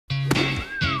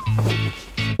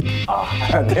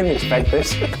I didn't expect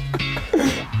this.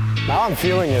 Now I'm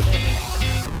feeling it.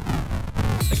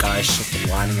 The guys have been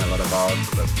whining a lot about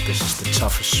that this is the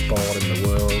toughest sport in the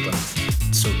world and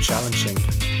it's so challenging.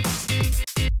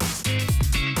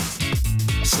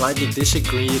 I slightly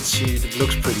disagree, it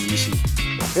looks pretty easy.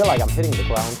 I feel like I'm hitting the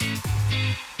ground.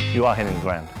 You are hitting the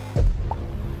ground.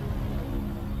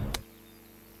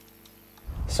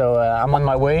 So I'm on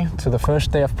my way to the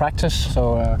first day of practice,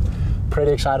 so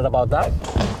pretty excited about that.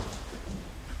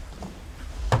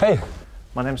 Hey!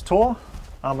 My name's Tor.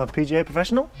 I'm a PGA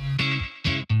professional.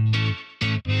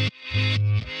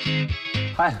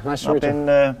 Hi, nice to meet you. I've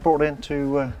been brought in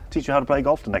to teach you how to play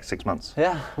golf the next 6 months.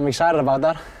 Yeah, I'm excited about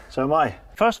that. So am I.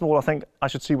 First of all, I think I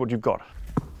should see what you've got.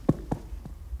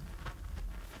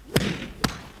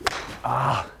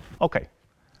 Okay.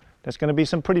 There's going to be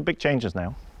some pretty big changes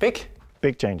now. Big?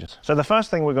 Big changes. So the first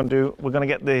thing we're going to do, we're going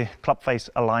to get the club face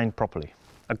aligned properly.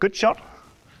 A good shot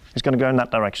is going to go in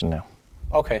that direction now.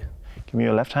 Okay. Give me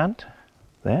your left hand.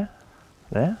 There,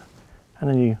 there, and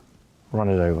then you run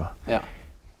it over. Yeah.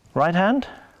 Right hand,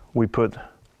 we put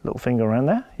little finger around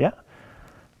there, yeah,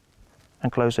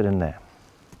 and close it in there.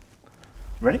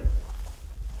 Ready?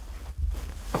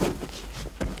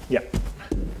 Yeah.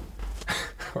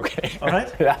 Okay. All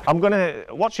right? Yeah. I'm going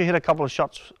to watch you hit a couple of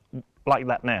shots like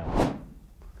that now.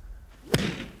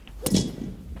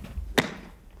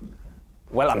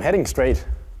 Well, I'm heading straight.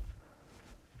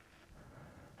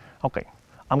 Okay.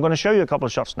 I'm going to show you a couple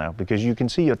of shots now because you can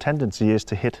see your tendency is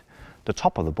to hit the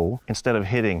top of the ball instead of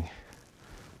hitting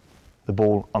the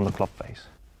ball on the club face.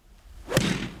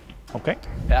 Okay?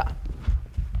 Yeah.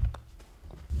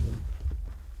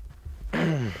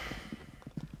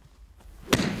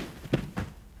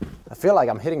 I feel like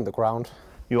I'm hitting the ground.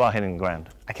 You are hitting the ground.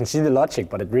 I can see the logic,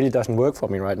 but it really doesn't work for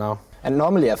me right now. And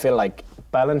normally I feel like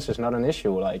balance is not an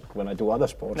issue like when I do other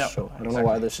sports, No, so I don't know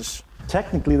why this is...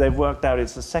 Technically, they've worked out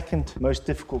it's the second most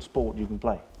difficult sport you can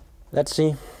play. Let's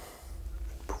see.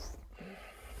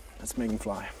 Let's make him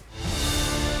fly.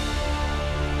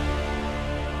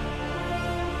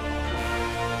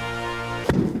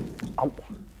 Ow.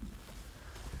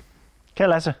 Okay,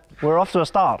 Lasse, we're off to a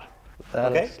start.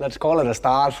 Okay. Let's call it a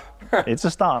start. It's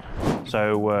a start.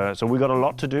 So we got a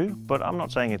lot to do, but I'm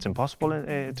not saying it's impossible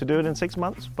to do it in 6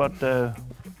 months, but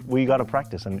we got to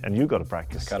practice, and you got to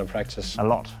practice. Gotta practice. A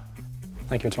lot.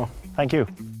 Thank you, Tor. Thank you.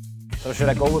 So should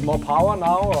I go with more power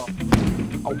now, or?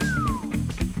 Oh.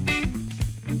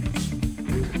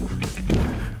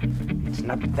 It's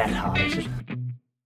not that hard, is it?